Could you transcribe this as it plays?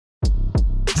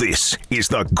This is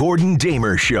the Gordon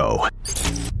Damer Show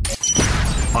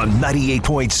on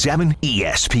 98.7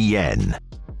 ESPN.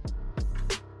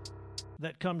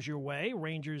 That comes your way,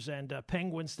 Rangers and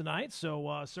Penguins tonight,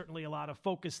 so certainly a lot of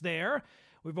focus there.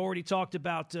 We've already talked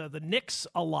about the Knicks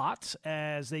a lot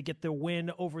as they get their win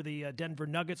over the Denver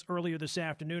Nuggets earlier this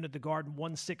afternoon at the Garden,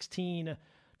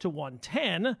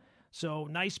 116-110. So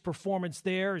nice performance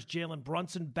there as Jalen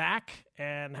Brunson back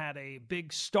and had a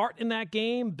big start in that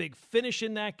game, big finish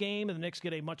in that game, and the Knicks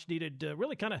get a much-needed,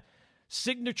 really kind of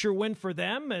signature win for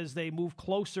them as they move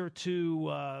closer to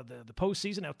the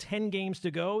postseason. Now 10 games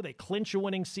to go. They clinch a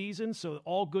winning season, so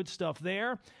all good stuff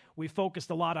there. We focused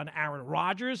a lot on Aaron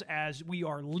Rodgers, as we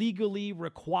are legally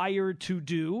required to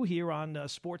do here on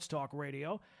Sports Talk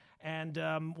Radio. And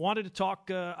wanted to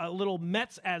talk a little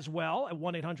Mets as well at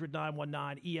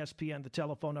 1-800-919-ESPN, the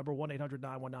telephone number,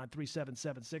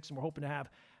 1-800-919-3776. And we're hoping to have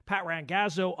Pat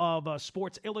Rangazzo of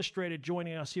Sports Illustrated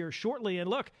joining us here shortly. And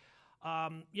look,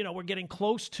 we're getting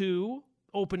close to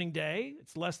opening day.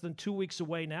 It's less than 2 weeks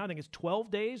away now. I think it's 12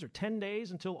 days or 10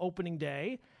 days until opening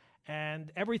day.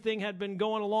 And everything had been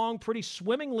going along pretty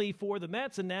swimmingly for the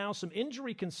Mets, and now some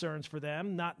injury concerns for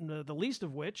them, not the least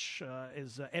of which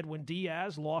is Edwin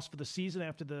Diaz, lost for the season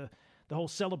after the whole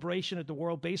celebration at the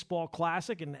World Baseball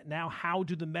Classic. And now how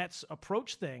do the Mets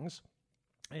approach things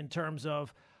in terms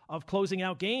of closing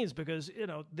out games? Because,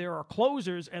 there are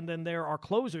closers and then there are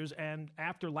closers. And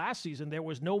after last season, there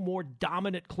was no more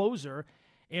dominant closer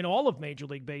in all of Major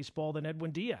League Baseball than Edwin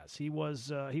Diaz. He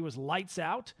was lights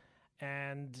out.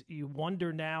 And you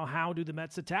wonder now, how do the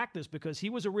Mets attack this? Because he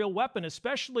was a real weapon,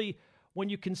 especially when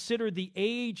you consider the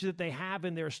age that they have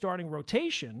in their starting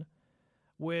rotation,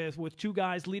 with two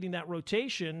guys leading that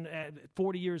rotation at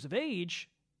 40 years of age.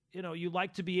 You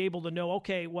like to be able to know,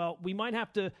 okay, well, we might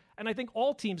have to, and I think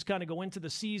all teams kind of go into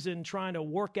the season trying to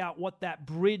work out what that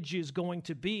bridge is going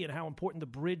to be and how important the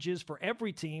bridge is for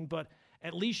every team. But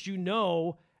at least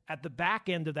at the back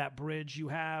end of that bridge, you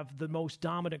have the most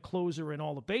dominant closer in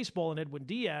all of baseball in Edwin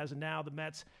Diaz, and now the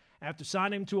Mets, after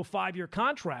signing him to a 5-year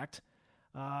contract,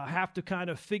 have to kind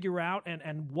of figure out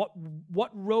and what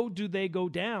road do they go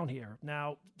down here.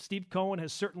 Now, Steve Cohen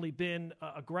has certainly been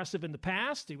aggressive in the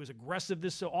past. He was aggressive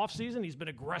this offseason. He's been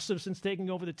aggressive since taking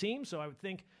over the team, so I would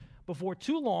think before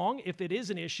too long, if it is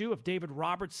an issue, if David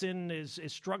Robertson is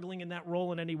struggling in that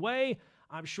role in any way,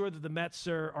 I'm sure that the Mets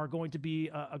are going to be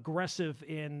aggressive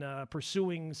in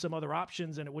pursuing some other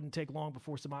options, and it wouldn't take long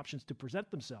before some options to present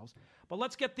themselves. But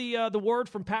let's get the word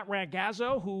from Pat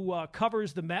Rangazzo, who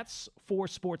covers the Mets for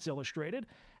Sports Illustrated,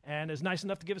 and is nice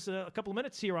enough to give us a couple of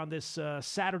minutes here on this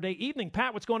Saturday evening.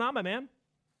 Pat, what's going on, my man?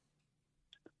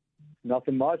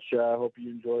 Nothing much. I hope you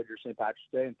enjoyed your St. Patrick's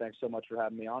Day, and thanks so much for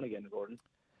having me on again, Gordon.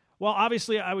 Well,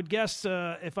 obviously, I would guess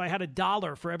if I had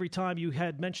 $1 for every time you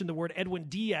had mentioned the word Edwin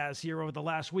Diaz here over the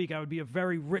last week, I would be a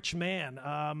very rich man.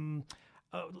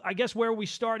 I guess where we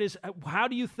start is, how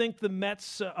do you think the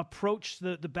Mets approach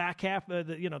the back half,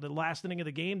 the last inning of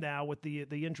the game now with the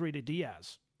injury to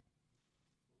Diaz?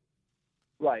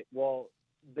 Right. Well,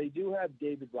 they do have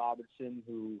David Robertson,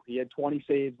 who he had 20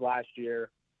 saves last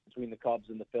year between the Cubs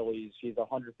and the Phillies. He's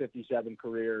 157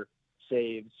 career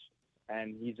saves.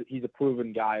 And he's a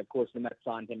proven guy. Of course, the Mets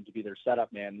signed him to be their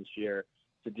setup man this year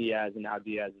to Diaz, and now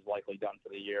Diaz is likely done for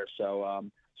the year. So I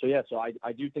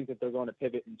do think that they're going to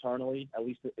pivot internally, at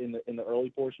least in the early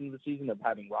portion of the season, of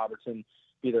having Robertson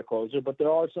be their closer. But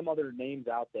there are some other names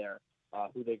out there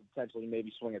who they could potentially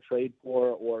maybe swing a trade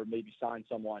for, or maybe sign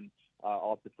someone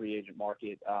off the free agent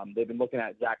market. They've been looking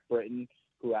at Zach Britton,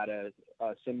 who had a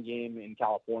sim game in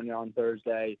California on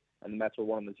Thursday, and the Mets were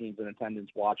one of the teams in attendance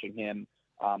watching him.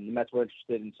 The Mets were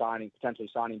interested in potentially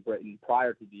signing Britton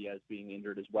prior to Diaz being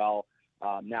injured as well.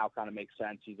 Now kind of makes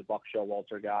sense. He's a Buck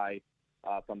Showalter guy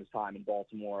from his time in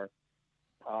Baltimore.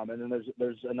 And then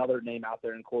there's another name out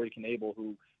there in Corey Knebel,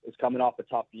 who is coming off a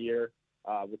tough year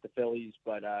with the Phillies,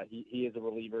 but he is a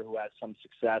reliever who has some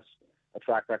success, a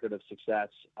track record of success.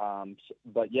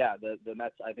 But yeah, the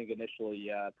Mets, I think, initially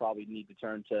probably need to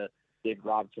turn to David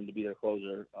Robertson to be their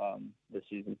closer this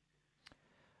season.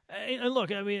 And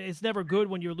look, I mean, it's never good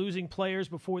when you're losing players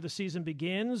before the season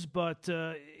begins, but,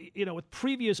 with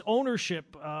previous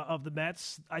ownership of the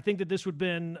Mets, I think that this would have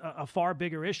been a far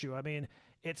bigger issue. I mean,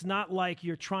 it's not like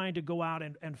you're trying to go out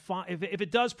and find, if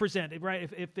it does present, right,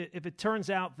 if it turns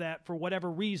out that for whatever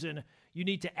reason you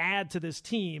need to add to this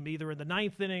team, either in the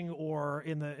ninth inning or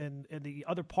in the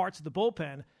other parts of the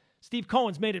bullpen, Steve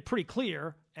Cohen's made it pretty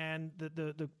clear, and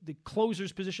the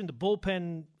closer's position, the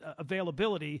bullpen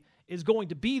availability is going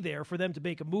to be there for them to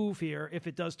make a move here if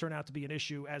it does turn out to be an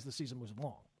issue as the season moves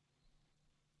along.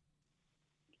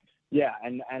 Yeah,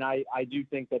 and I do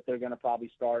think that they're going to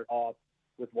probably start off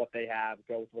with what they have,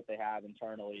 go with what they have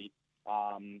internally.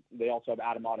 They also have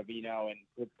Adam Ottavino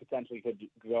and potentially could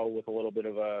go with a little bit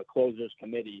of a closers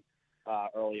committee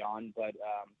early on. But,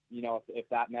 if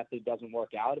that method doesn't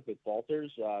work out, if it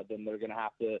falters, then they're going to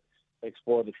have to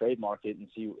explore the trade market and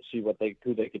see who they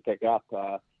could pick up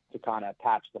to kind of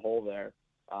patch the hole there.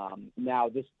 Now,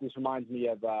 this reminds me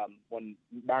of when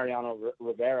Mariano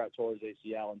Rivera tore his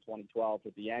ACL in 2012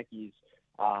 with the Yankees.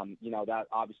 That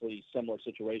obviously similar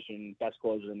situation, best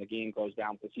closer in the game goes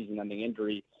down with a season-ending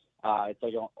injury. It's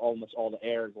like almost all the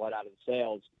air is let out of the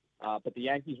sails. But the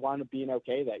Yankees wound up being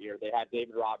okay that year. They had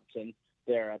David Robertson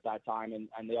there at that time,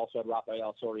 and they also had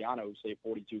Rafael Soriano, who saved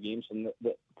 42 games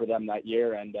for them that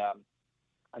year, and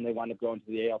they wound up going to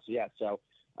the ALCS. So,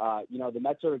 the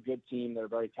Mets are a good team. They're a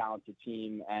very talented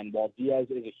team, and while Diaz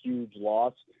is a huge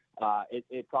loss,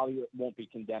 it probably won't be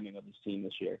condemning of this team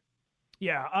this year.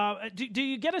 Yeah. Do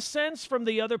you get a sense from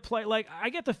the other play? Like,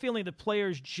 I get the feeling that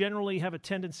players generally have a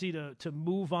tendency to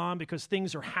move on because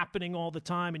things are happening all the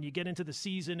time, and you get into the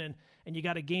season and you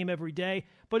got a game every day.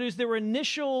 But is there an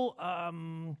initial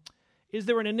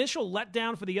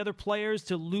letdown for the other players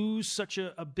to lose such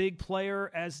a big player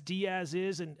as Diaz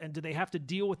is, and do they have to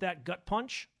deal with that gut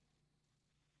punch?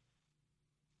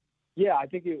 Yeah, I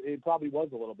think it probably was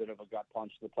a little bit of a gut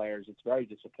punch to the players. It's very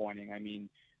disappointing. I mean,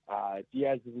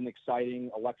 Diaz is an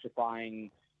exciting, electrifying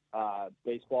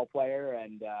baseball player,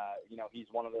 and he's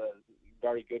one of the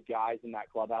very good guys in that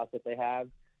clubhouse that they have.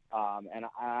 And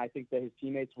I think that his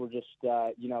teammates were just,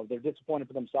 they're disappointed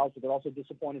for themselves, but they're also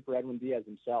disappointed for Edwin Diaz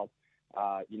himself.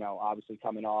 Obviously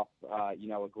coming off,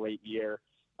 a great year,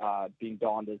 being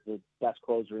donned as the best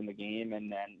closer in the game,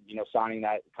 and then signing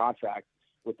that contract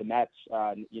with the Mets.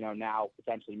 Now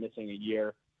potentially missing a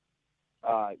year.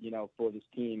 For this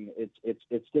team, it's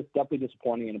just definitely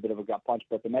disappointing and a bit of a gut punch.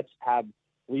 But the Mets have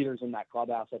leaders in that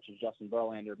clubhouse such as Justin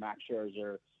Verlander, Max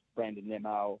Scherzer, Brandon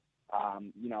Nimmo.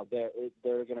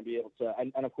 They're going to be able to,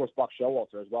 and of course Buck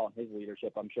Showalter as well in his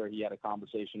leadership. I'm sure he had a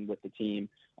conversation with the team,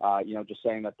 just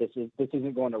saying that this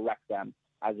isn't going to wreck them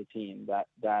as a team. That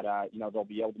they'll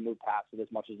be able to move past it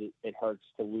as much as it hurts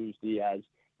to lose Diaz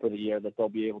for the year. That they'll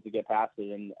be able to get past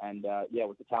it, and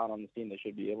with the talent on the team, they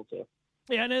should be able to.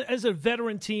 Yeah, and as a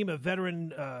veteran team, a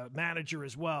veteran manager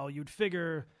as well, you'd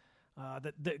figure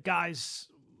that the guys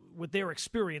with their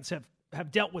experience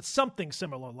have dealt with something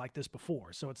similar like this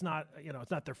before. So it's not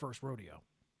their first rodeo.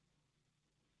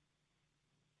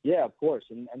 Yeah, of course.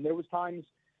 And there was times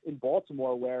in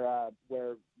Baltimore where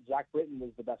Zach Britton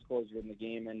was the best closer in the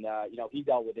game, and he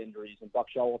dealt with injuries, and Buck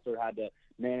Showalter had to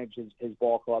manage his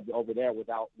ball club over there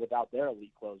without their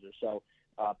elite closer. So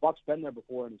Buck's been there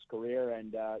before in his career,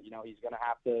 and he's going to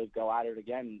have to go at it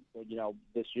again,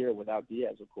 this year without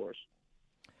Diaz, of course.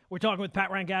 We're talking with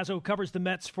Pat Rangazzo, who covers the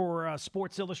Mets for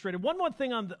Sports Illustrated. One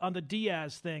thing on the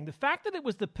Diaz thing, the fact that it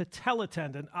was the patella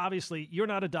tendon. Obviously, you're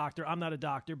not a doctor, I'm not a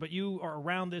doctor, but you are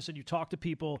around this and you talk to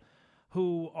people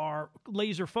who are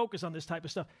laser focused on this type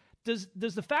of stuff. Does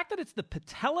the fact that it's the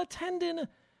patella tendon,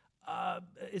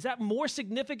 is that more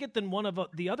significant than one of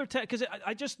the other? Because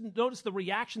I just noticed the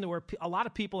reaction. There were a lot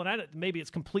of people, and maybe it's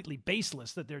completely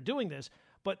baseless that they're doing this,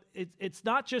 but it's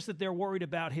not just that they're worried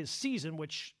about his season,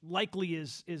 which likely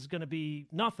is going to be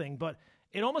nothing, but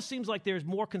it almost seems like there's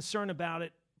more concern about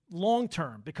it long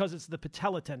term because it's the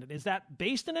patella tendon. Is that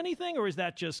based in anything, or is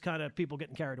that just kind of people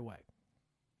getting carried away?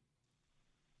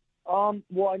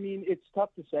 Well, I mean, it's tough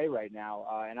to say right now,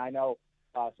 and I know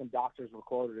some doctors were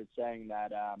quoted as saying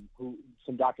that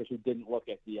some doctors who didn't look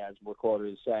at Diaz were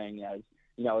quoted as saying, as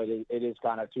it is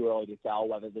kind of too early to tell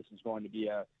whether this is going to be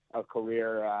a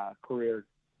career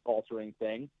altering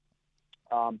thing.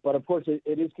 But of course,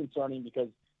 it is concerning because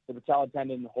the patella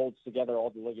tendon holds together all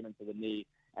the ligaments of the knee,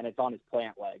 and it's on his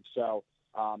plant leg. So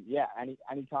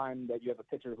anytime that you have a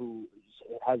pitcher who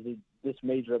has this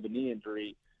major of a knee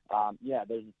injury,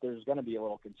 there's going to be a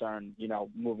little concern,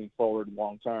 moving forward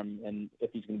long term, and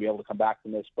if he's going to be able to come back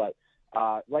from this. But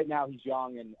right now he's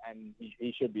young and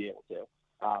he should be able to.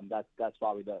 That's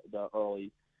probably the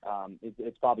early.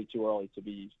 It's probably too early to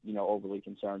be overly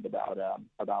concerned about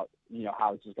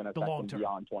how this is going to affect him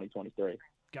beyond 2023.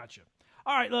 Gotcha.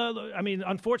 All right. I mean,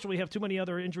 unfortunately, we have too many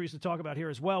other injuries to talk about here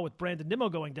as well. With Brandon Nimmo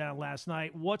going down last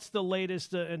night, what's the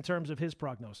latest in terms of his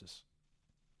prognosis?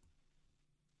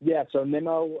 Yeah, so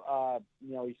Nimmo,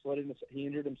 he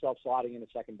injured himself sliding into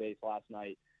second base last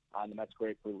night in the Mets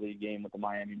Grapefruit League game with the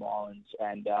Miami Marlins,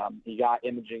 and he got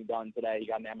imaging done today. He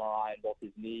got an MRI in both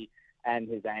his knee and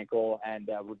his ankle, and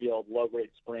revealed low-grade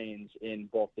sprains in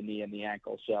both the knee and the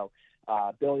ankle. So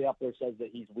Billy Upler says that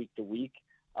he's week to week.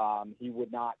 He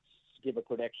would not give a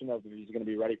prediction of if he's going to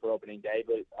be ready for opening day,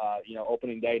 but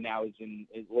opening day now is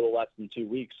a little less than 2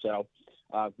 weeks. So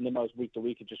Nimmo's week to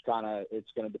week. It's going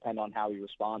to depend on how he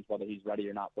responds, whether he's ready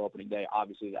or not for opening day.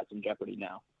 Obviously, that's in jeopardy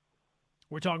now.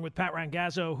 We're talking with Pat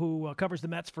Rangazzo, who covers the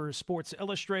Mets for Sports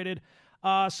Illustrated.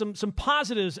 Some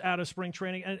positives out of spring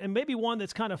training, and maybe one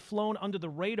that's kind of flown under the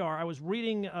radar. I was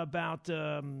reading about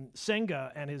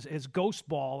Senga and his ghost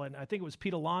ball, and I think it was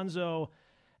Pete Alonso,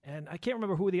 and I can't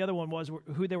remember who the other one was,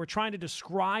 who they were trying to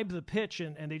describe the pitch,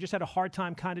 and they just had a hard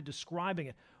time kind of describing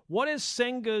it. What does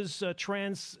Senga's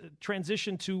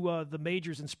transition to the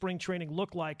majors and spring training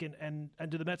look like, and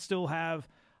do the Mets still have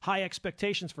high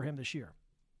expectations for him this year?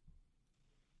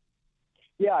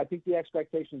 Yeah, I think the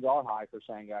expectations are high for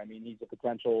Senga. I mean, he's a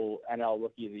potential NL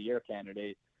Rookie of the Year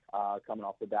candidate coming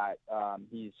off the bat.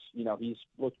 He's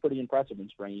looked pretty impressive in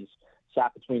spring. He's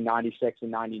sat between 96 and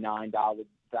 99, dialed the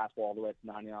fastball all the way to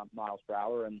 99 miles per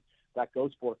hour, and that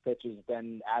ghost ball pitch has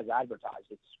been as advertised.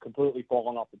 It's completely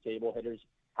fallen off the table. Hitters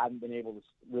haven't been able to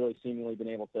really seemingly been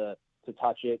able to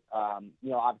touch it.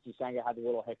 Obviously Senga had a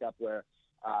little hiccup where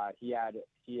he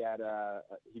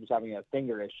was having a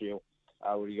finger issue.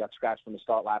 Where he got scratched from the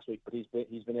start last week, but he's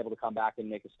been able to come back and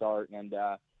make a start and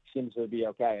seems to be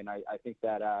okay. And I think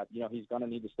that he's going to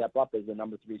need to step up as the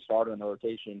number 3 starter in the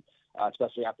rotation,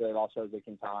 especially after they lost Jose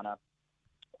Quintana.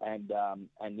 And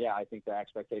I think the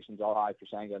expectations are high for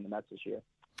Senga and the Mets this year.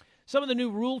 Some of the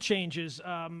new rule changes,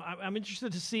 I'm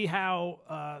interested to see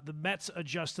how the Mets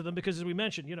adjust to them because, as we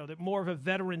mentioned, they're more of a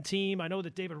veteran team. I know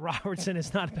that David Robertson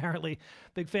is not apparently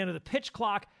a big fan of the pitch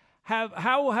clock.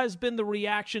 How has been the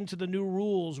reaction to the new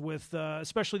rules with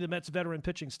especially the Mets veteran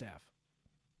pitching staff?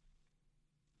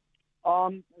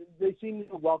 They seem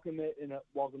to welcomed it in a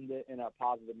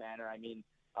positive manner. I mean,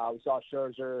 we saw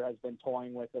Scherzer has been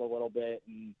toying with it a little bit,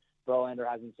 and Verlander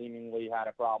hasn't seemingly had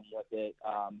a problem with it.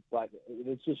 But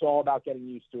it's just all about getting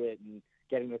used to it and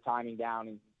getting the timing down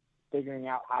and figuring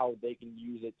out how they can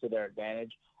use it to their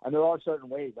advantage. And there are certain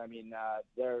ways. I mean,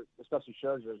 especially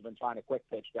Scherzer has been trying to quick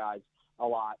pitch guys a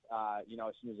lot, as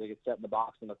soon as they get set in the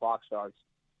box and the clock starts.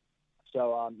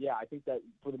 So, I think that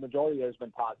for the majority there's been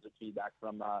positive feedback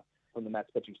from the Mets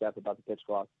pitching staff about the pitch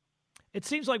clock. It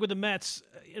seems like with the Mets,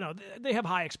 they have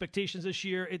high expectations this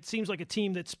year. It seems like a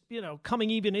team that's,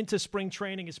 coming even into spring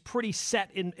training is pretty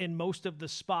set in most of the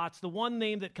spots. The one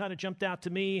name that kind of jumped out to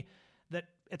me that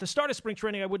at the start of spring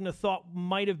training I wouldn't have thought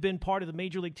might have been part of the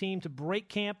Major League team to break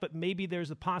camp, but maybe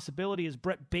there's a possibility, is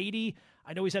Brett Baty.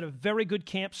 I know he's had a very good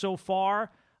camp so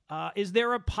far. Is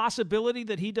there a possibility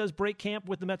that he does break camp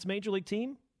with the Mets Major League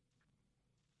team?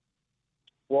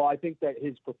 Well, I think that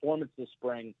his performance this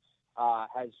spring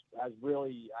has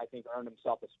really, I think, earned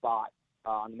himself a spot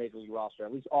on the Major League roster,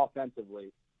 at least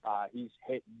offensively. He's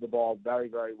hit the ball very,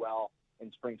 very well in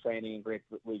spring training and great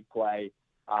league play.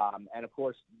 And, of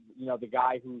course, the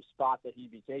guy whose spot that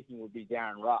he'd be taking would be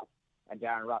Darren Ruff. And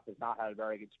Darren Ruff has not had a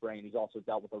very good spring. He's also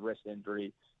dealt with a wrist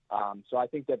injury. So I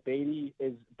think that Baty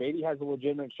has a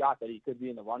legitimate shot that he could be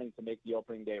in the running to make the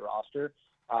opening day roster.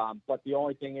 But the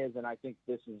only thing is, and I think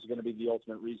this is going to be the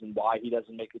ultimate reason why he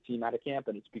doesn't make the team out of camp,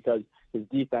 and it's because his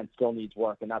defense still needs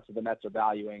work, and that's what the Mets are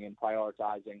valuing and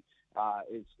prioritizing,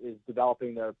 is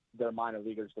developing their minor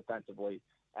leaguers defensively.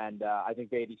 And I think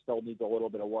Baty still needs a little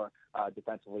bit of work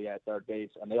defensively at third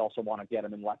base, and they also want to get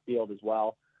him in left field as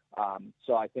well.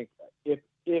 So I think if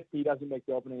he doesn't make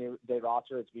the opening day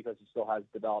roster, it's because he still has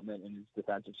development in his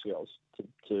defensive skills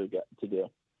to do.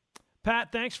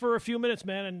 Pat, thanks for a few minutes,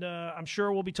 man, and I'm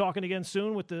sure we'll be talking again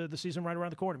soon with the season right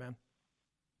around the corner, man.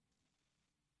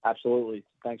 Absolutely.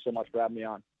 Thanks so much for having me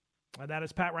on. And that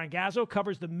is Pat Rangazzo,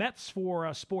 covers the Mets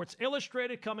for Sports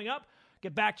Illustrated. Coming up,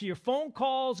 get back to your phone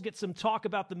calls, get some talk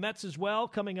about the Mets as well.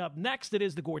 Coming up next, it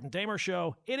is the Gordon Damer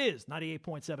Show. It is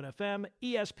 98.7 FM,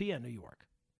 ESPN New York.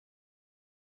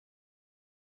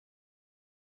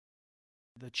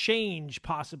 The change,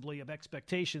 possibly, of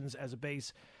expectations as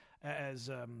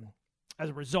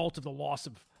a result of the loss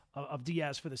of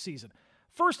Diaz for the season.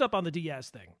 First up on the Diaz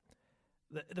thing,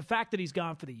 the fact that he's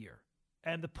gone for the year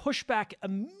and the pushback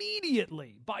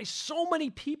immediately by so many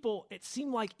people, it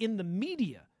seemed like in the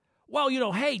media. Well,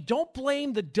 hey, don't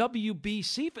blame the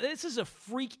WBC. This is a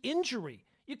freak injury.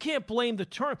 You can't blame the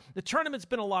tournament. The tournament's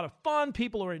been a lot of fun.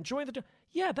 People are enjoying the tournament.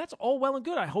 Yeah, that's all well and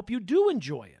good. I hope you do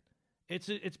enjoy it.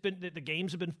 It's been, the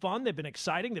games have been fun. They've been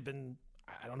exciting. They've been,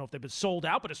 I don't know if they've been sold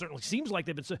out, but it certainly seems like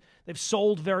they've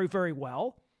sold very, very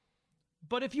well.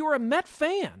 But if you're a Met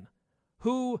fan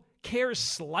who cares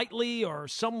slightly or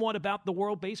somewhat about the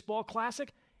World Baseball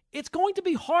Classic, it's going to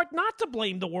be hard not to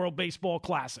blame the World Baseball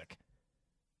Classic.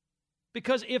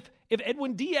 Because if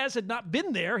Edwin Diaz had not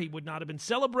been there, he would not have been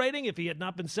celebrating. If he had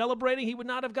not been celebrating, he would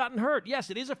not have gotten hurt. Yes,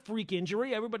 it is a freak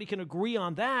injury. Everybody can agree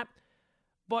on that.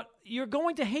 But you're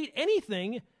going to hate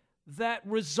anything that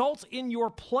results in your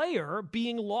player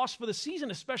being lost for the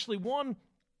season, especially one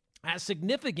as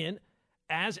significant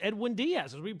as Edwin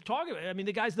Diaz. As we talk about, I mean,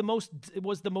 the guy's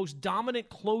was the most dominant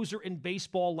closer in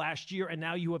baseball last year, and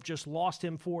now you have just lost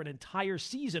him for an entire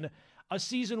season, a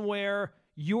season where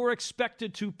you're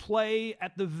expected to play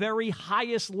at the very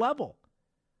highest level.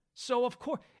 So, of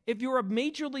course, if you're a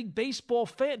Major League Baseball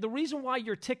fan, the reason why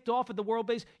you're ticked off at the World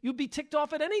Base, you'd be ticked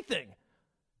off at anything,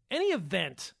 any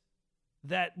event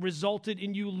that resulted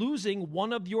in you losing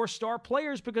one of your star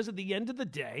players, because at the end of the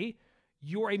day,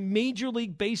 you're a Major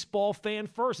League Baseball fan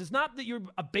first. It's not that you're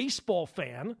a baseball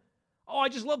fan. Oh, I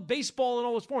just love baseball in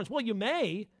all its forms. Well, you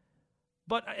may,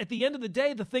 but at the end of the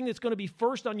day, the thing that's going to be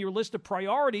first on your list of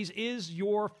priorities is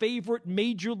your favorite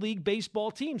Major League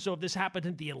Baseball team. So if this happened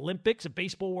at the Olympics, if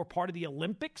baseball were part of the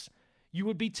Olympics, you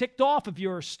would be ticked off if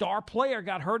your star player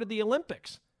got hurt at the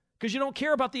Olympics, because you don't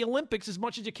care about the Olympics as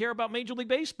much as you care about Major League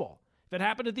Baseball. If it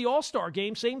happened at the All-Star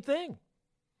game, same thing.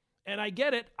 And I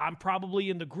get it. I'm probably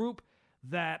in the group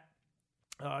that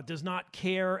does not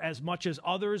care as much as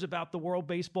others about the World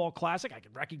Baseball Classic. I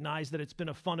can recognize that it's been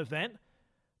a fun event.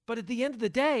 But at the end of the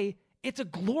day, it's a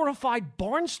glorified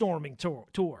barnstorming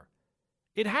tour.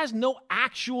 It has no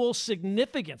actual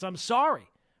significance. I'm sorry.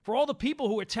 For all the people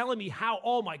who are telling me how,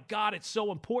 oh my God, it's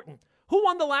so important. Who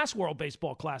won the last World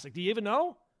Baseball Classic? Do you even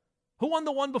know? Who won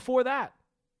the one before that?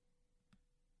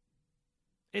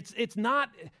 It's not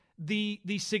the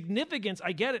significance.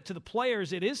 I get it, to the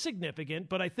players, it is significant,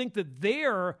 but I think that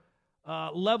their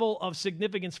level of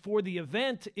significance for the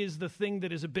event is the thing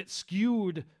that is a bit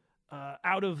skewed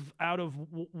out of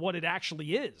what it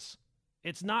actually is.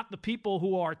 It's not the people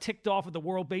who are ticked off at the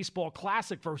World Baseball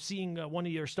Classic for seeing one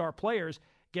of your star players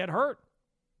get hurt.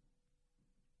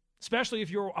 Especially if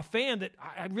you're a fan that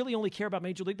I really only care about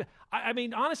Major League. I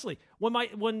mean, honestly,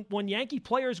 when Yankee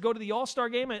players go to the All-Star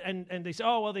game and they say,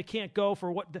 oh, well, they can't go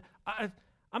for what,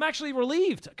 I'm actually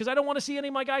relieved, because I don't want to see any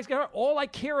of my guys get hurt. All I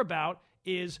care about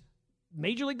is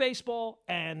Major League Baseball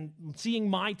and seeing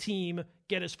my team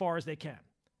get as far as they can.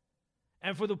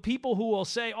 And for the people who will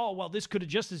say, oh, well, this could have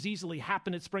just as easily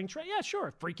happened at spring training. Yeah,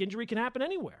 sure. Freak injury can happen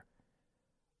anywhere.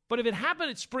 But if it happened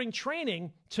at spring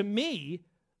training, to me,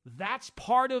 that's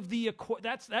part of the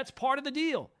that's part of the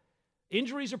deal.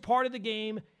 Injuries are part of the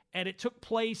game, and it took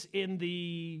place in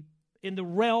the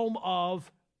realm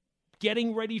of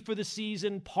getting ready for the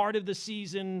season, part of the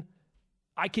season.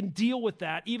 I can deal with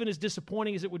that, even as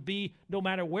disappointing as it would be, no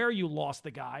matter where you lost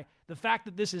the guy. The fact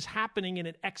that this is happening in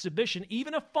an exhibition,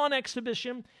 even a fun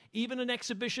exhibition, even an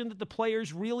exhibition that the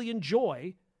players really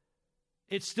enjoy,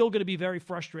 it's still going to be very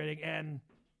frustrating. And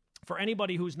for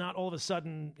anybody who's not all of a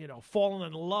sudden, fallen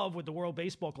in love with the World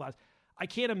Baseball Classic, I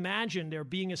can't imagine there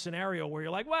being a scenario where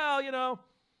you're like, well,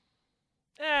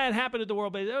 it happened at the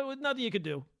World Baseball. There was nothing you could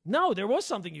do. No, there was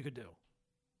something you could do.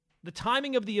 The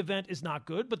timing of the event is not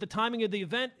good, but the timing of the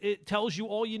event, it tells you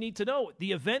all you need to know.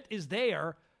 The event is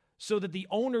there so that the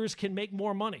owners can make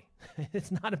more money.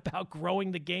 It's not about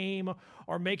growing the game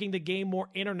or making the game more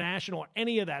international or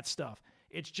any of that stuff.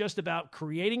 It's just about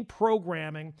creating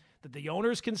programming that the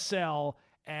owners can sell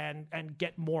and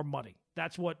get more money.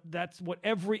 That's what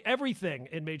everything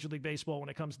in Major League Baseball when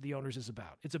it comes to the owners is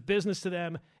about. It's a business to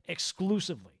them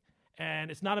exclusively.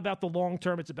 And it's not about the long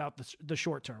term, it's about the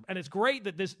short term. And it's great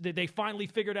that they finally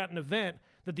figured out an event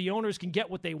that the owners can get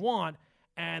what they want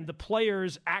and the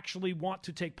players actually want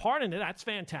to take part in it. That's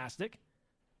fantastic.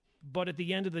 But at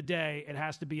the end of the day, it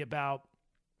has to be about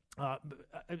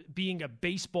being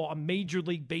a Major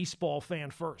League Baseball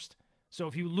fan first. So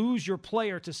if you lose your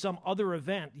player to some other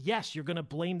event, yes, you're going to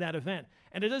blame that event.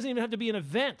 And it doesn't even have to be an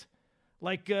event.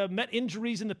 Like Met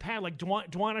injuries in the past, like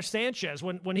Duaner Sanchez,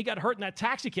 when he got hurt in that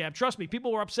taxi cab. Trust me,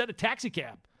 people were upset at taxi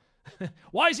cab.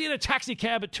 Why is he in a taxi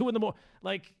cab at 2 a.m?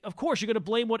 Like, of course, you're going to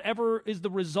blame whatever is the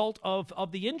result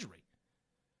of the injury.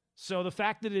 So the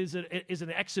fact that it is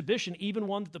an exhibition, even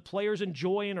one that the players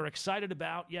enjoy and are excited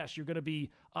about, yes, you're going to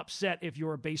be upset if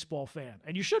you're a baseball fan.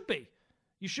 And you should be.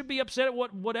 You should be upset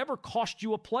at whatever cost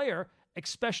you a player,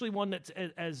 especially one that's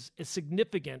as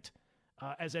significant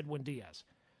as Edwin Diaz.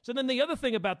 So then the other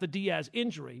thing about the Diaz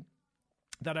injury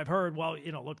that I've heard, well,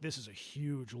 look, this is a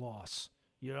huge loss.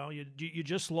 You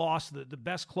just lost the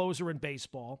best closer in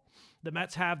baseball. The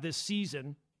Mets have this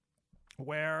season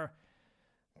where,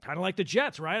 kind of like the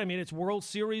Jets, right? I mean, it's World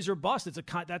Series or bust.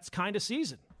 That's kind of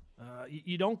season.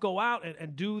 You don't go out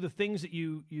and do the things that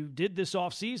you did this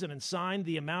offseason and sign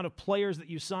the amount of players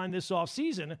that you signed this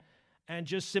offseason and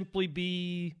just simply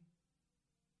be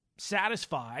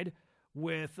satisfied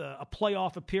with a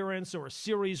playoff appearance or a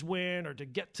series win or to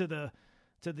get to the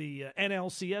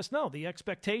NLCS. No, the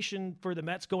expectation for the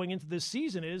Mets going into this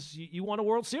season is you want a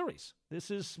World Series. This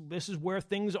is where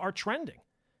things are trending.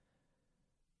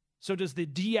 So does the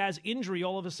Diaz injury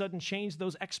all of a sudden change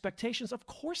those expectations? Of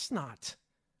course not.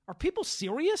 Are people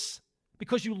serious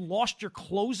because you lost your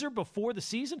closer before the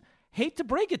season? Hate to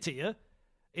break it to you.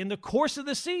 In the course of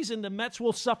the season, the Mets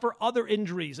will suffer other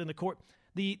injuries.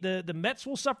 The Mets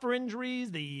will suffer injuries.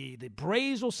 The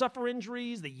Braves will suffer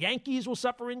injuries. The Yankees will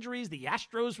suffer injuries. The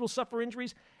Astros will suffer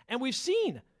injuries. And we've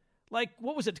seen, like,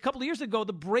 what was it? A couple of years ago,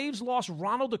 the Braves lost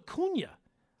Ronald Acuna.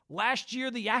 Last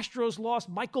year, the Astros lost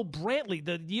Michael Brantley.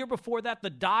 The year before that, the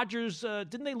Dodgers,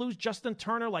 didn't they lose Justin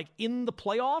Turner, like, in the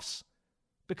playoffs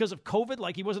because of COVID?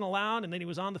 Like, he wasn't allowed and then he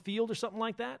was on the field or something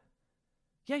like that?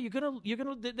 Yeah,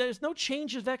 there's no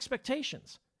change of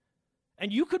expectations.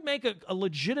 And you could make a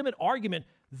legitimate argument.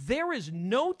 There is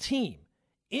no team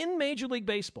in Major League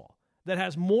Baseball that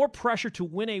has more pressure to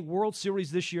win a World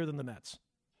Series this year than the Mets.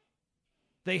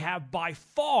 They have by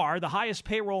far the highest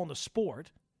payroll in the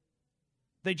sport.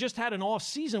 They just had an off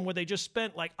season where they just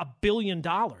spent like $1 billion.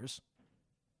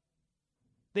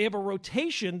 They have a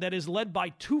rotation that is led by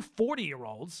two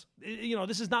 40-year-olds. You know,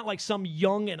 this is not like some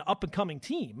young and up-and-coming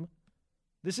team.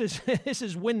 This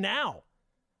is win now.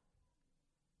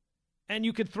 And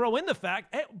you could throw in the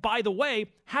fact, by the way,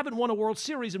 haven't won a World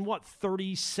Series in,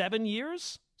 37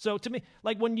 years? So to me,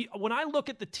 like when I look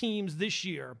at the teams this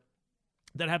year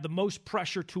that have the most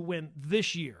pressure to win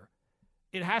this year,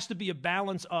 it has to be a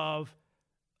balance of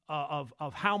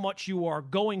how much you are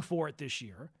going for it this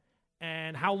year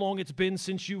and how long it's been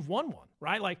since you've won one,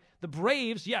 right? Like the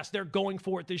Braves, yes, they're going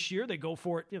for it this year. They go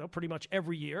for it, pretty much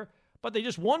every year. But they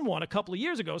just won one a couple of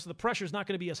years ago, so the pressure is not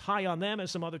going to be as high on them as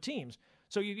some other teams.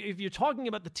 So if you're talking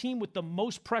about the team with the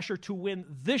most pressure to win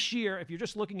this year, if you're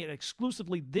just looking at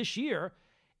exclusively this year,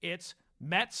 it's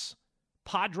Mets,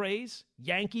 Padres,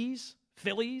 Yankees,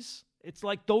 Phillies. It's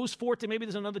like those four. Maybe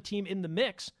there's another team in the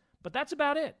mix, but that's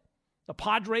about it. The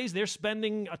Padres, they're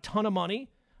spending a ton of money.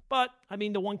 But, I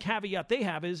mean, the one caveat they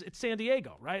have is it's San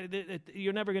Diego, right?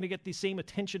 You're never going to get the same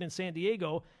attention in San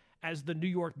Diego as the New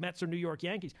York Mets or New York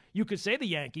Yankees. You could say the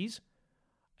Yankees,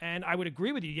 and I would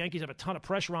agree with you. The Yankees have a ton of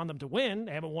pressure on them to win.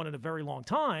 They haven't won in a very long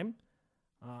time,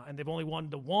 and they've only won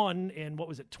the one in,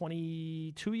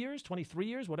 22 years, 23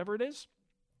 years, whatever it is.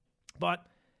 But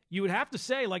you would have to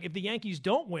say, like, if the Yankees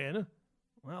don't win,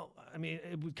 well, I mean,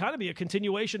 it would kind of be a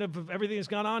continuation of everything that's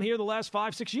gone on here the last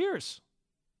 5-6 years.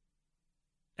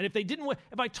 And if they didn't win,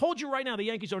 if I told you right now the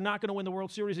Yankees are not going to win the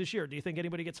World Series this year, do you think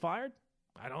anybody gets fired?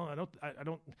 I don't.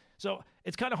 So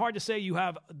it's kind of hard to say you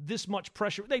have this much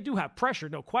pressure. They do have pressure,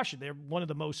 no question. They're one of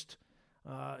the most,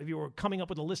 if you were coming up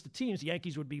with a list of teams, the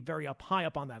Yankees would be very high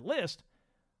up on that list.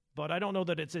 But I don't know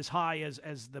that it's as high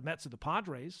as the Mets or the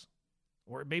Padres,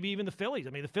 or maybe even the Phillies. I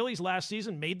mean, the Phillies last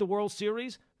season made the World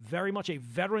Series, very much a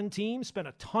veteran team, spent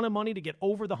a ton of money to get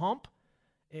over the hump,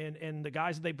 and the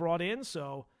guys that they brought in.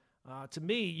 So to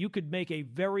me, you could make a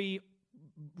very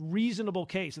reasonable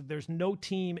case that there's no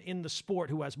team in the sport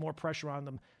who has more pressure on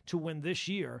them to win this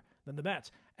year than the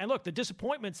Mets. And look, the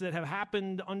disappointments that have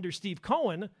happened under Steve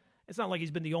Cohen, it's not like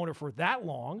he's been the owner for that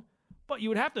long, but you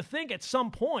would have to think at some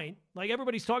point, like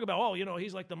everybody's talking about,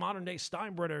 he's like the modern day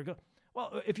Steinbrenner.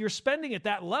 Well, if you're spending at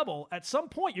that level, at some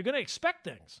point you're going to expect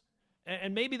things.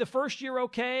 And maybe the first year,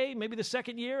 okay, maybe the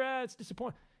second year, it's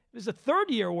disappointing. There's a third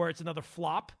year where it's another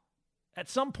flop. At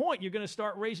some point, you're going to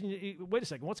start raising, wait a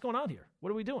second, what's going on here? What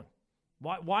are we doing?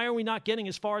 Why are we not getting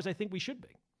as far as I think we should be?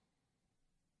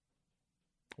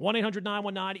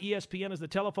 1-800-919-ESPN is the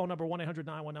telephone number,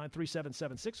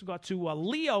 1-800-919-3776. We've got to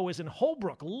Leo is in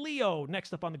Holbrook. Leo,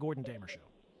 next up on the Gordon Damer Show.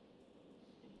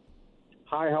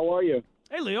 Hi, how are you?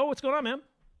 Hey, Leo, what's going on, man?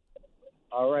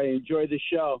 All right, enjoy the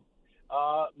show.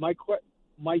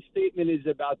 My statement is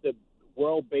about the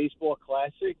World Baseball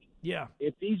Classic. Yeah.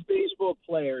 If these baseball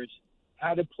players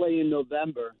had to play in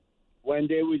November when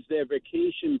there was their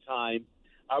vacation time,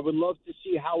 I would love to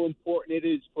see how important it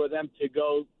is for them to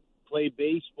go play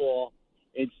baseball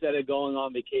instead of going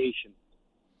on vacation.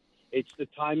 It's the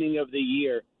timing of the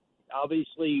year.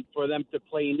 Obviously, for them to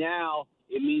play now,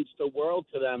 it means the world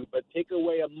to them, but take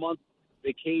away a month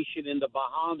vacation in the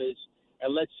Bahamas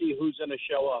and let's see who's going to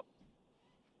show up.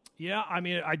 Yeah, I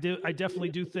mean, I definitely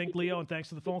do think, Leo, and thanks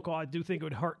for the phone call, I do think it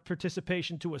would hurt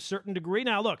participation to a certain degree.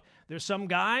 Now, look, there's some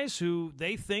guys who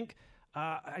they think,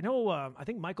 I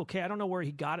think Michael Kay, I don't know where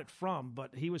he got it from,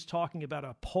 but he was talking about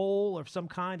a poll of some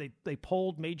kind. They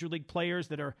polled Major League players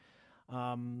that are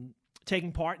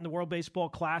taking part in the World Baseball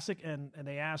Classic, and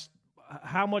they asked,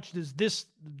 how much does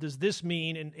this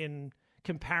mean in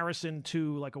comparison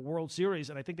to like a World Series.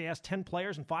 And I think they asked 10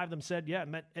 players, and 5 of them said, yeah,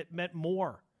 it meant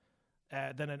more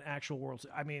than an actual World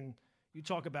Series. I mean, you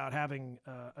talk about having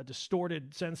a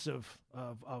distorted sense of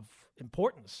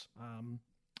importance.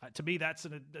 To me, that's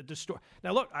a distort.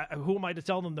 Now, look, who am I to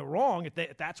tell them they're wrong?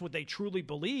 If that's what they truly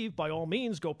believe, by all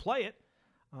means, go play it.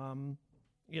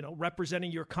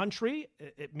 Representing your country,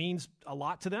 it means a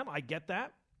lot to them. I get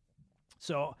that.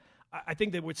 So I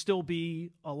think there would still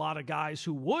be a lot of guys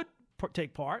who would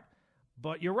take part.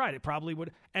 But you're right, it probably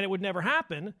would, and it would never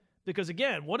happen. Because,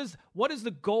 again, what is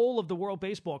the goal of the World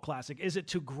Baseball Classic? Is it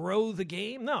to grow the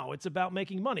game? No, it's about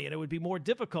making money, and it would be more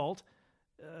difficult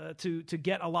to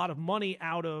get a lot of money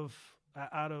out of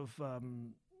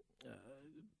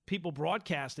people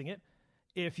broadcasting it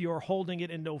if you're holding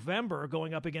it in November,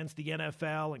 going up against the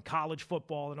NFL and college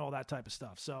football and all that type of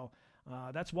stuff. So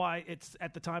that's why it's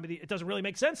at the time of the. It doesn't really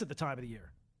make sense at the time of the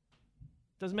year.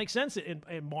 Doesn't make sense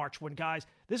in March when guys,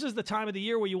 this is the time of the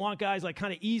year where you want guys like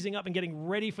kind of easing up and getting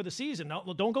ready for the season. No,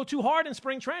 don't go too hard in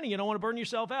spring training. You don't want to burn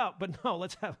yourself out. But no,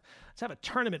 let's have a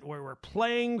tournament where we're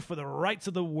playing for the rights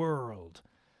of the world.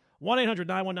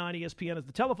 1-800-919-ESPN is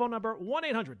the telephone number.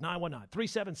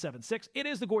 1-800-919-3776. It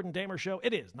is the Gordon Damer Show.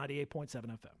 It is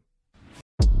 98.7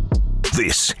 FM.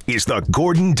 This is the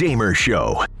Gordon Damer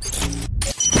Show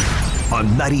on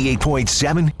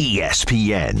 98.7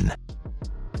 ESPN.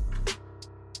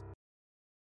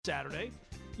 Saturday,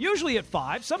 usually at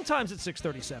 5, sometimes at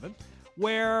 6:37,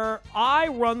 where I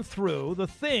run through the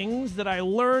things that I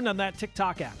learned on that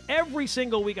TikTok app. Every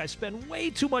single week I spend way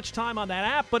too much time on that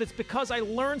app, but it's because I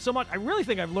learned so much. I really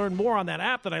think I've learned more on that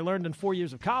app than I learned in 4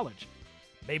 years of college.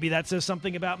 Maybe that says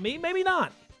something about me, maybe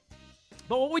not.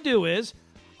 But what we do is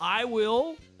I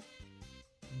will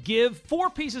give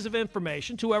 4 pieces of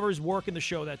information to whoever's working the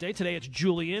show that day. Today it's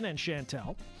Julian and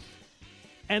Chantel.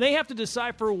 And they have to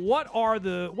decipher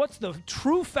what's the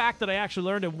true fact that I actually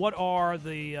learned and what are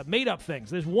the made-up things.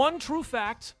 There's 1 true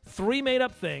fact, 3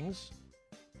 made-up things,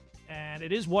 and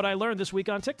it is what I learned this week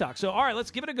on TikTok. So, all right,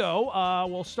 let's give it a go.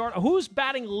 We'll start. Who's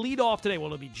batting leadoff today?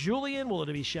 Will it be Julian? Will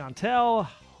it be Chantel?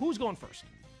 Who's going first?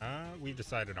 We've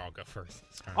decided I'll go first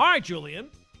this time. All right, Julian.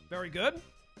 Very good.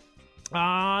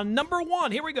 Number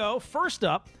 1, here we go. First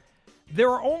up, there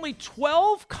are only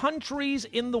 12 countries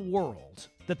in the world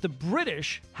that the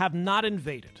British have not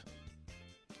invaded.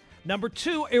 Number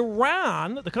 2,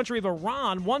 Iran, the country of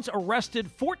Iran, once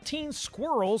arrested 14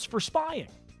 squirrels for spying.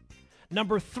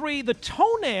 Number 3, the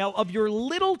toenail of your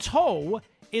little toe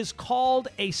is called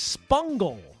a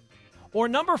spungle. Or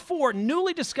number 4,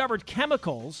 newly discovered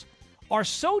chemicals are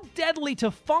so deadly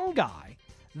to fungi,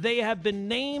 they have been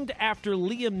named after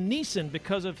Liam Neeson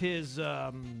because of his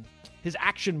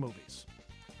action movies.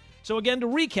 So again, to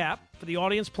recap, for the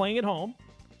audience playing at home,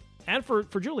 and for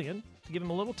Julian, to give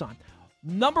him a little time.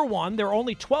 Number 1, there are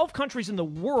only 12 countries in the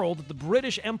world that the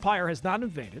British Empire has not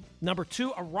invaded. Number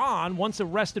 2, Iran once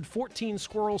arrested 14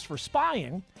 squirrels for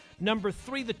spying. Number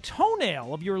 3, the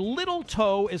toenail of your little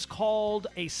toe is called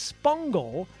a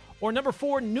spungle. Or number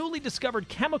 4, newly discovered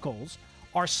chemicals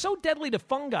are so deadly to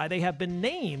fungi they have been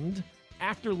named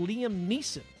after Liam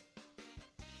Neeson.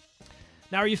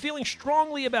 Now, are you feeling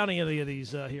strongly about any of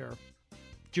these here,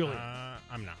 Julian?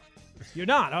 I'm not. You're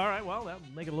not? All right, well, that'll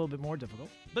make it a little bit more difficult.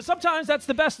 But sometimes that's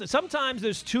the best. Sometimes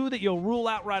there's 2 that you'll rule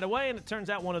out right away, and it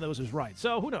turns out one of those is right.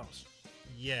 So who knows?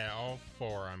 Yeah, all 4,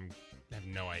 I have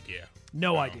no idea.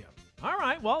 No idea. All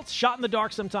right, well, shot in the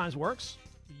dark sometimes works.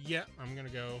 Yeah, I'm going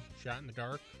to go shot in the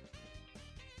dark.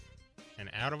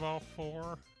 And out of all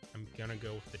 4, I'm going to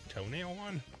go with the toenail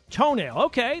one. Toenail,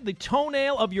 okay. The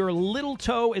toenail of your little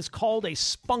toe is called a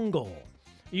spungle.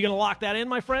 You going to lock that in,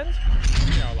 my friend?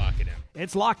 Yeah, I'll lock it in.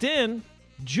 It's locked in.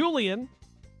 Julian.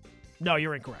 No,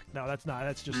 you're incorrect. No, that's not.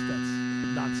 That's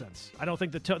nonsense. I don't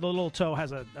think the little toe has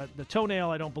the toenail,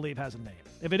 I don't believe, has a name.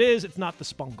 If it is, it's not the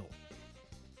spungle.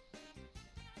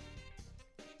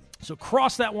 So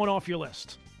cross that one off your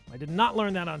list. I did not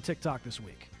learn that on TikTok this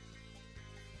week.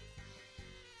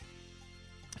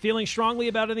 Feeling strongly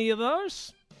about any of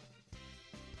those?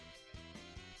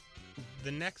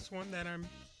 The next one that I'm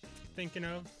thinking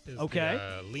of is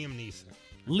Liam Neeson.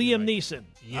 Liam Neeson.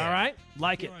 Yeah. All right.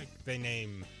 Like it. They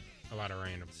name a lot of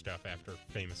random stuff after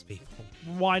famous people.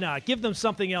 Why not? Give them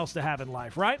something else to have in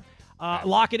life, right?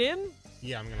 Lock it in?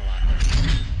 Yeah, I'm going to lock it in.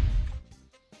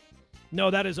 No,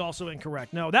 that is also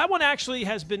incorrect. No, that one actually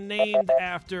has been named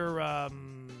after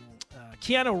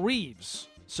Keanu Reeves.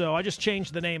 So I just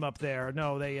changed the name up there.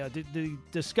 No, they the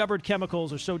discovered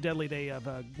chemicals are so deadly they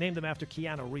have named them after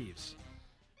Keanu Reeves.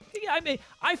 I mean,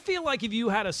 I feel like if you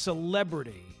had a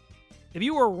celebrity, if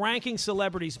you were ranking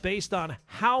celebrities based on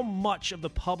how much of the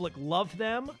public loved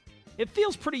them, It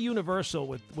feels pretty universal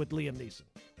with Liam Neeson.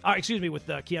 Excuse me, with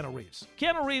Keanu Reeves.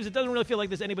 Keanu Reeves, it doesn't really feel like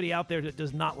there's anybody out there that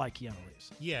does not like Keanu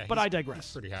Reeves. Yeah, but I digress.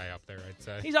 He's pretty high up there, I'd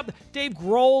say. He's up there. Dave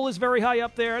Grohl is very high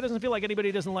up there. It doesn't feel like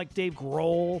anybody doesn't like Dave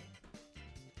Grohl.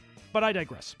 But I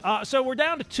digress. So we're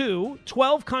down to 2.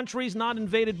 12 countries not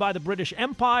invaded by the British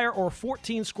Empire, or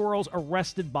 14 squirrels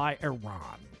arrested by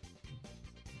Iran.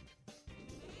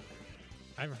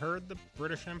 I've heard the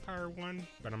British Empire one,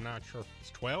 but I'm not sure if it's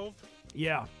 12.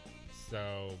 Yeah.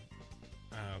 So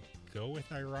go with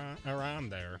Iran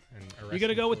there. And You're going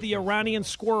to go with the Iranian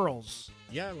squirrels.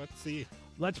 Yeah, let's see.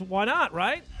 Why not,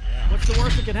 right? Yeah. What's the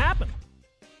worst that can happen?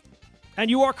 And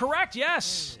you are correct,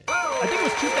 yes. I think it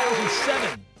was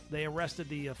 2007 they arrested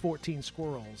the 14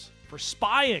 squirrels for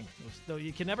spying. Though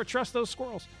you can never trust those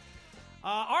squirrels.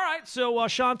 All right, so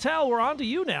Chantel, we're on to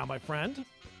you now, my friend.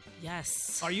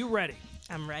 Yes. Are you ready?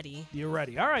 I'm ready. You're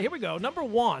ready. All right, here we go. Number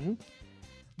 1,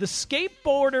 the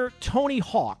skateboarder Tony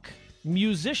Hawk,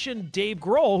 musician Dave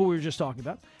Grohl, who we were just talking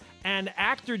about, and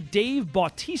actor Dave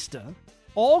Bautista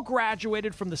all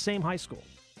graduated from the same high school.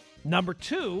 Number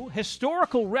 2,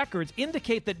 historical records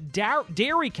indicate that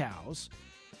dairy cows,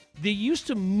 they used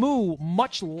to moo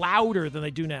much louder than they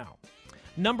do now.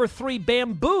 Number 3,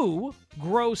 bamboo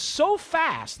grows so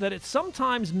fast that it's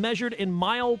sometimes measured in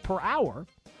mile per hour.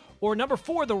 Or number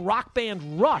 4, the rock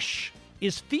band Rush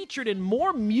is featured in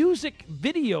more music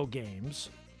video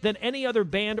games than any other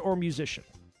band or musician.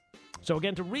 So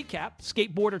again, to recap,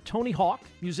 skateboarder Tony Hawk,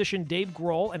 musician Dave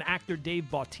Grohl, and actor Dave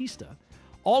Bautista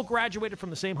all graduated from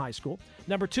the same high school.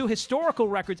 Number 2, historical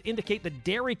records indicate that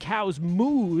dairy cows'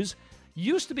 moos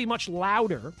used to be much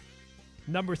louder.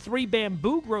 Number 3,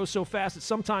 bamboo grows so fast it's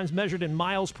sometimes measured in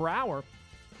miles per hour.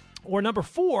 Or number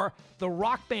 4, the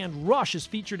rock band Rush is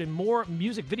featured in more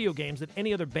music video games than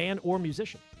any other band or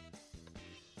musician.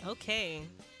 Okay.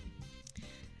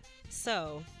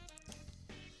 So,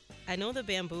 I know the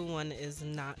bamboo one is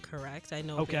not correct. I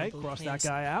know Okay, bamboo cross that plants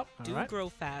guy out. All do right. grow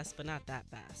fast, but not that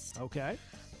fast. Okay.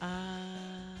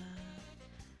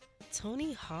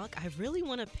 Tony Hawk, I really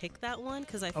want to pick that one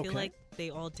because I feel Okay. like they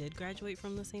all did graduate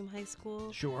from the same high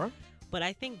school. Sure. But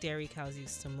I think dairy cows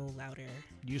used to moo louder.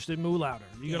 Used to moo louder.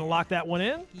 You Yeah. going to lock that one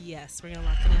in? Yes, we're going to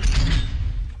lock it in.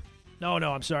 No,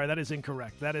 I'm sorry. That is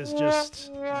incorrect. That is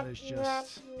just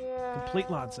complete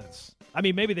nonsense. I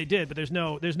mean, maybe they did, but there's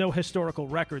no historical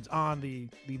records on the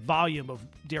volume of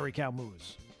dairy cow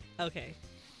moos. Okay.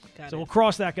 Got So it. we'll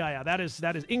cross that guy out. That is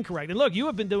incorrect. And look, you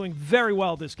have been doing very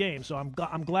well this game, so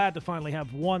I'm glad to finally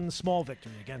have one small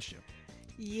victory against you.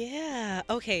 Yeah.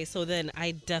 Okay, so then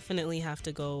I definitely have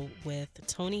to go with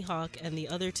Tony Hawk and the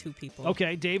other 2 people.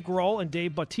 Okay, Dave Grohl and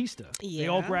Dave Bautista. They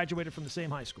all Yeah. graduated from the same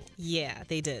high school. Yeah,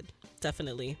 they did.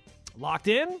 Definitely. Locked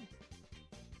in?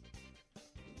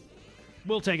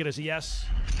 We'll take it as a yes.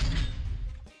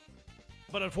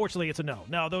 But unfortunately, it's a no.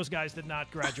 No, those guys did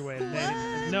not graduate. They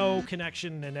had no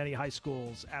connection in any high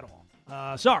schools at all.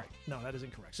 Sorry. No, that is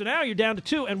incorrect. So now you're down to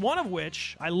 2, and one of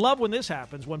which, I love when this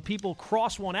happens, when people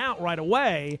cross one out right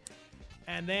away,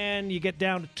 and then you get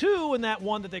down to 2, and that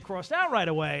one that they crossed out right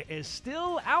away is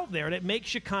still out there, and it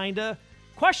makes you kind of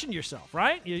question yourself,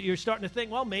 right? You're starting to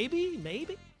think, well, maybe.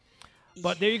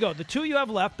 But there you go. The 2 you have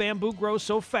left, bamboo grows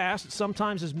so fast it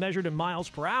sometimes is measured in miles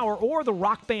per hour, or the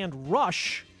rock band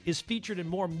Rush is featured in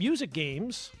more video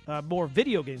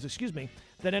games,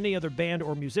 than any other band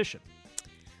or musician.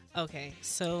 Okay,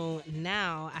 so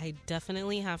now I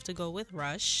definitely have to go with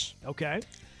Rush. Okay.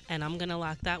 And I'm going to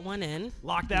lock that one in.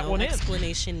 Lock that no one in.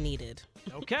 explanation needed.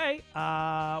 Okay.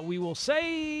 We will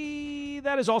say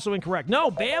that is also incorrect. No,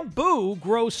 bamboo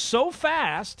grows so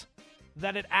fast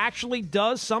that it actually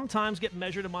does sometimes get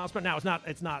measured in miles per hour. Now,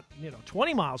 it's not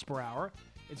 20 miles per hour.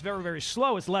 It's very, very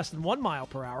slow. It's less than 1 mile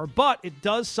per hour, but it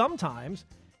does sometimes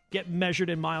get measured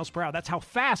in miles per hour. That's how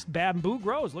fast bamboo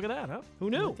grows. Look at that, huh? Who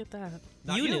knew? Look at that.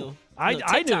 Not You knew. I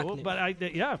TikTok knew, knew. but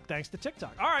thanks to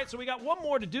TikTok. All right, so we got one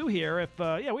more to do here. If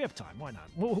we have time. Why not?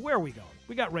 Where are we going?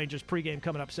 We got Rangers pregame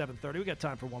coming up 7:30. We got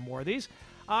time for one more of these,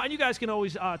 and you guys can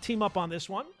always team up on this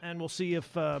one, and we'll see if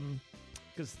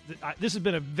because this has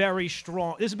been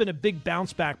a big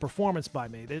bounce back performance by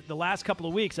me. The last couple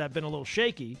of weeks I've been a little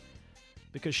shaky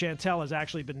because Chantel has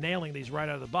actually been nailing these right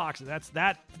out of the box, and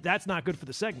that's not good for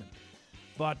the segment.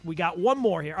 But we got one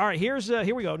more here. All right, here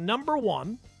we go. Number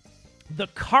 1, the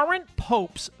current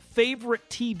Pope's favorite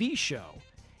TV show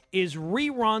is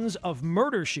reruns of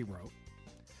Murder, She Wrote.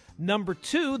 Number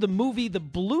 2, the movie The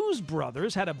Blues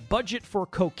Brothers had a budget for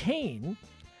cocaine.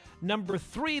 Number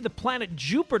 3, the planet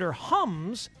Jupiter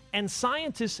hums, and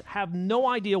scientists have no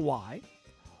idea why.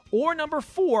 Or number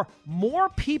 4, more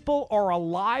people are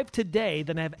alive today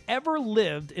than have ever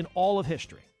lived in all of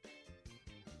history.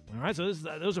 All right, so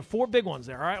those are 4 big ones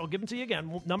there. All right, I'll give them to you again.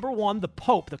 Well, number 1, the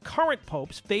Pope, the current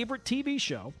Pope's favorite TV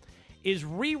show, is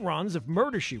reruns of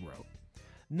Murder, She Wrote.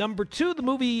 Number 2, the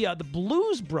movie The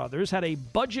Blues Brothers had a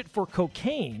budget for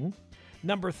cocaine.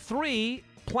 Number 3,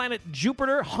 planet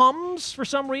Jupiter hums for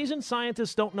some reason.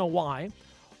 Scientists don't know why.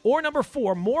 Or number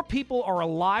 4, more people are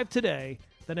alive today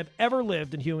than have ever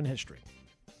lived in human history.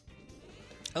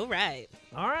 All right.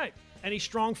 All right. Any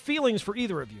strong feelings for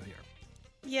either of you here?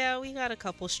 Yeah, we got a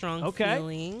couple strong Okay.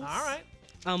 feelings. All right.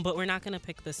 But we're not going to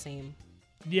pick the same.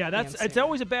 Yeah, answer. it's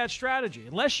always a bad strategy.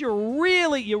 Unless you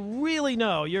really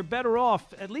know, you're better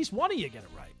off at least one of you get it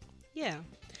right. Yeah.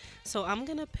 So I'm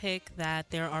going to pick that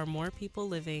there are more people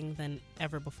living than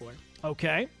ever before.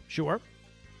 Okay, sure.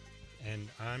 And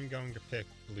I'm going to pick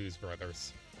Blues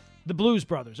Brothers. The Blues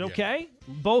Brothers, okay?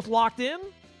 Yeah. Both locked in?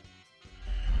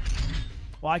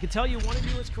 Well, I can tell you one of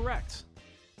you is correct.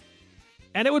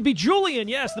 And it would be Julian,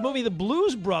 yes. The movie The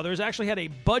Blues Brothers actually had a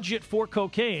budget for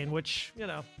cocaine, which,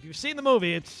 if you've seen the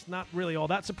movie, it's not really all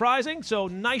that surprising. So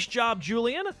nice job,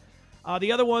 Julian.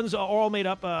 The other ones are all made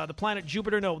up. The planet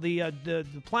Jupiter, no, the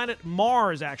planet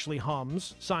Mars actually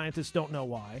hums. Scientists don't know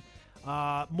why.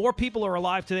 More people are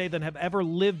alive today than have ever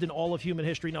lived in all of human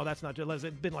history. No, that's not true. There's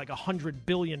been like 100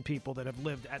 billion people that have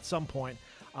lived at some point.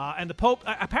 And the Pope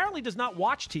apparently does not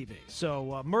watch TV.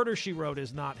 So Murder, She Wrote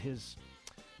is not his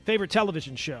favorite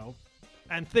television show.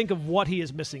 And think of what he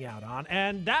is missing out on.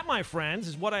 And that, my friends,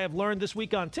 is what I have learned this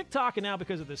week on TikTok. And now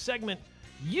because of this segment,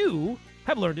 you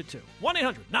have learned it too.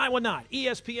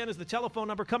 1-800-919-ESPN is the telephone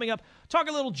number. Coming up, talk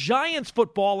a little Giants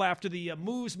football after the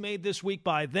moves made this week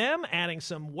by them, adding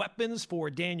some weapons for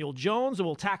Daniel Jones. And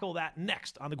we'll tackle that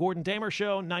next on the Gordon Damer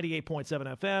Show,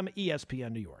 98.7 FM,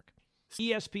 ESPN New York.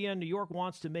 ESPN New York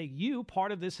wants to make you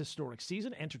part of this historic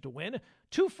season. Enter to win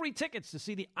 2 free tickets to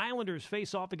see the Islanders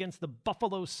face off against the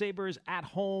Buffalo Sabres at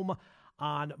home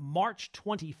on March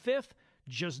 25th.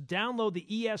 Just download the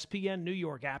ESPN New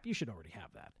York app. You should already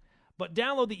have that. But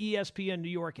download the ESPN New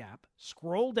York app,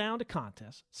 scroll down to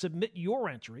contests, submit your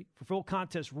entry. For full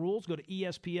contest rules, go to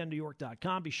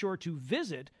espnnewyork.com. Be sure to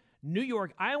visit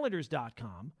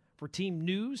NewYorkIslanders.com for team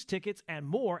news, tickets, and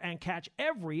more, and catch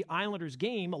every Islanders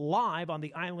game live on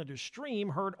the Islanders stream,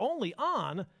 heard only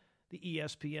on the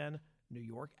ESPN New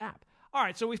York app. All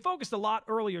right, so we focused a lot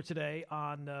earlier today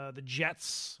on the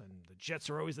Jets, and the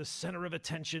Jets are always the center of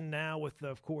attention now with,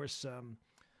 of course,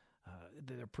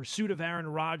 the pursuit of Aaron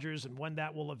Rodgers and when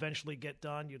that will eventually get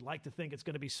done. You'd like to think it's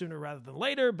going to be sooner rather than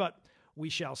later, but we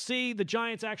shall see. The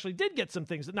Giants actually did get some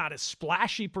things, not as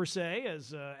splashy per se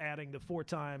as adding the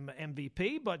 4-time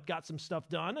MVP, but got some stuff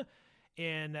done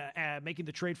in making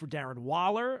the trade for Darren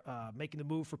Waller, making the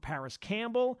move for Paris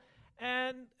Campbell.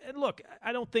 And look,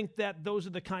 I don't think that those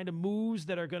are the kind of moves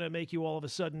that are going to make you all of a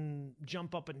sudden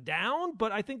jump up and down,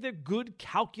 but I think they're good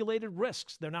calculated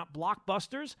risks. They're not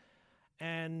blockbusters.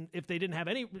 And if they didn't have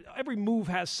every move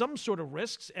has some sort of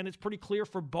risks, and it's pretty clear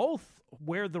for both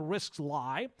where the risks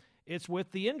lie. It's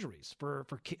with the injuries. For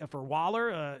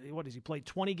Waller, what has he played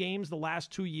 20 games the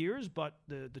last 2 years, but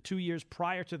the 2 years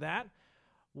prior to that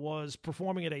was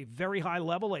performing at a very high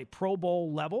level, a Pro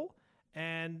Bowl level.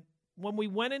 And when we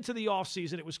went into the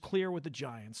offseason, it was clear with the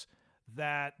Giants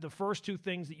that the first 2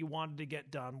 things that you wanted to get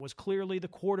done was clearly the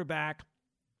quarterback,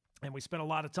 and we spent a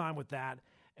lot of time with that.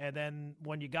 And then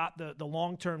when you got the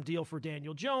long-term deal for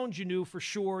Daniel Jones, you knew for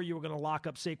sure you were going to lock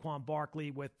up Saquon Barkley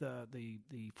with the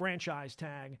franchise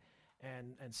tag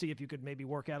and see if you could maybe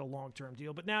work out a long-term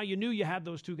deal. But now you knew you had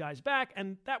those 2 guys back,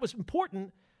 and that was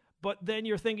important. But then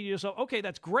you're thinking to yourself, okay,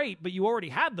 that's great, but you already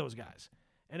had those guys.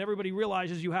 And everybody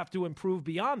realizes you have to improve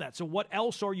beyond that. So what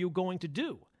else are you going to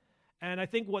do? And I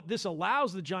think what this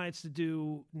allows the Giants to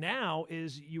do now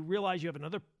is you realize you have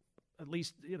another, at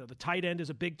least, the tight end is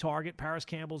a big target. Paris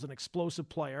Campbell's an explosive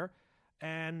player.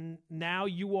 And now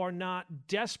you are not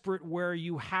desperate where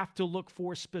you have to look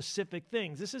for specific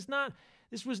things. This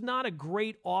was not a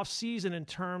great offseason in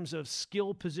terms of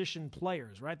skill position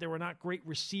players, right? There were not great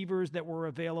receivers that were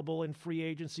available in free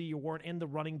agency. You weren't in the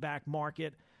running back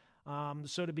market.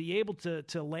 So to be able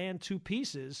to land 2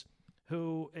 pieces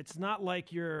who it's not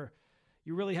like you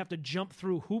really have to jump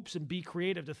through hoops and be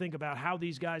creative to think about how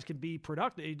these guys can be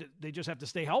productive. They just have to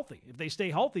stay healthy. If they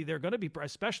stay healthy, they're going to be,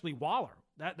 especially Waller.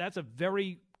 That's a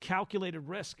very calculated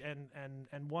risk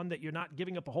and one that you're not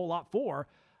giving up a whole lot for,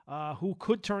 who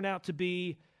could turn out to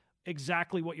be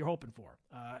exactly what you're hoping for.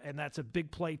 And that's a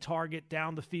big play target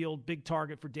down the field, big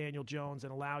target for Daniel Jones,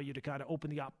 and allow you to kind of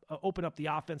open up the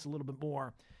offense a little bit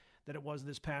more than it was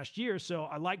this past year. So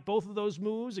I like both of those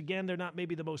moves. Again, they're not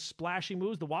maybe the most splashy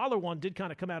moves. The Waller one did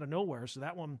kind of come out of nowhere, so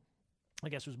that one, I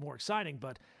guess, was more exciting.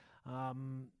 But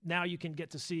now you can get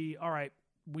to see, all right,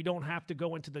 we don't have to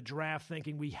go into the draft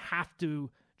thinking we have to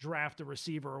draft a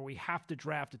receiver or we have to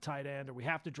draft a tight end or we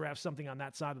have to draft something on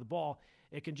that side of the ball.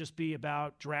 It can just be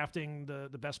about drafting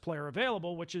the best player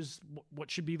available, which is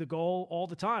what should be the goal all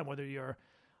the time, whether you're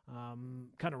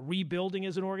kind of rebuilding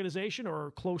as an organization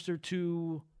or closer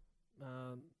to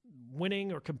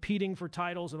winning or competing for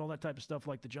titles and all that type of stuff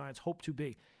like the Giants hope to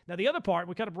be. Now, the other part,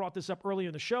 we kind of brought this up earlier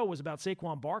in the show, was about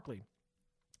Saquon Barkley.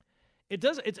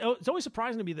 It's always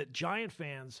surprising to me that Giant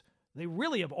fans, they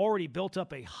really have already built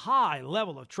up a high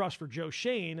level of trust for Joe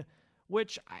Schoen,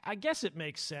 which I guess it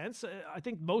makes sense. I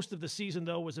think most of the season,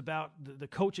 though, was about the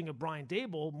coaching of Brian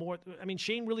Daboll.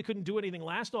 Schoen really couldn't do anything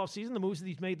last offseason. The moves that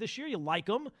he's made this year, you like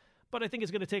them, but I think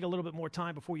it's going to take a little bit more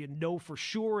time before you know for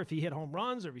sure if he hit home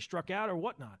runs or if he struck out or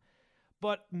whatnot.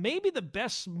 But maybe the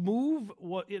best move,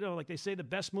 like they say, the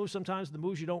best move sometimes are the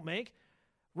moves you don't make.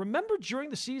 Remember during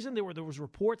the season there was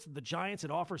reports that the Giants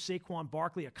had offered Saquon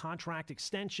Barkley a contract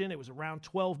extension. It was around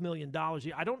 $12 million.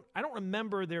 I don't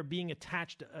remember there being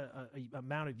attached a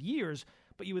amount of years,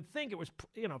 but you would think it was,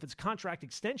 if it's a contract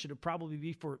extension, it would probably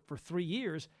be for 3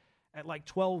 years at like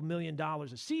 $12 million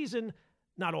a season.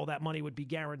 Not all that money would be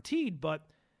guaranteed, but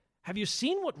have you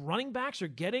seen what running backs are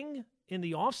getting in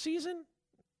the offseason?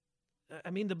 I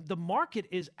mean, the market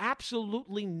is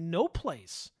absolutely no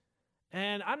place.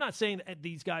 And I'm not saying that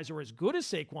these guys are as good as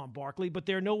Saquon Barkley, but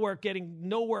they're nowhere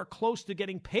close to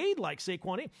getting paid like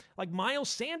Saquon. Like Miles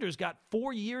Sanders got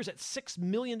 4 years at $6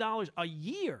 million a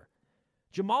year.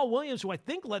 Jamal Williams, who I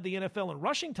think led the NFL in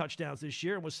rushing touchdowns this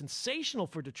year and was sensational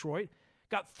for Detroit,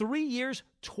 got 3 years,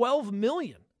 $12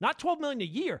 million. Not $12 million a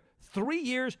year, 3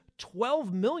 years,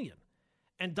 $12 million.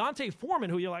 And Dante Foreman,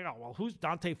 who you're like, oh, well, who's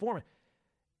Dante Foreman?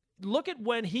 Look at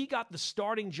when he got the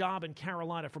starting job in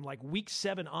Carolina from like week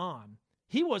 7 on.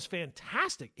 He was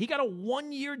fantastic. He got a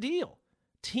 1-year deal.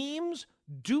 Teams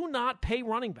do not pay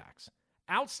running backs.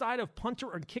 Outside of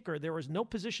punter and kicker, there is no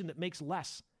position that makes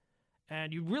less.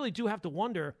 And you really do have to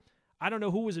wonder, I don't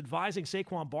know who was advising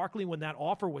Saquon Barkley when that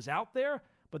offer was out there,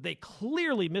 but they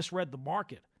clearly misread the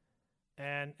market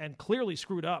and clearly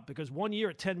screwed up because 1 year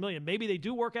at $10 million, maybe they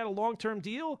do work out a long-term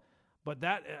deal. But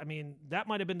that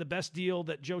might have been the best deal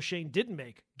that Joe Schoen didn't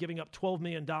make, giving up $12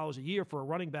 million a year for a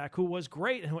running back who was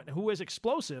great and who is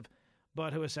explosive,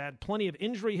 but who has had plenty of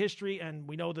injury history, and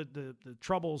we know that the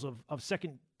troubles of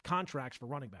second contracts for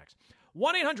running backs.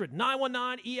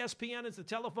 1-800-919-ESPN is the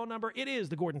telephone number. It is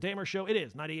the Gordon Damer Show. It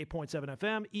is 98.7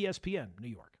 FM, ESPN, New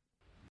York.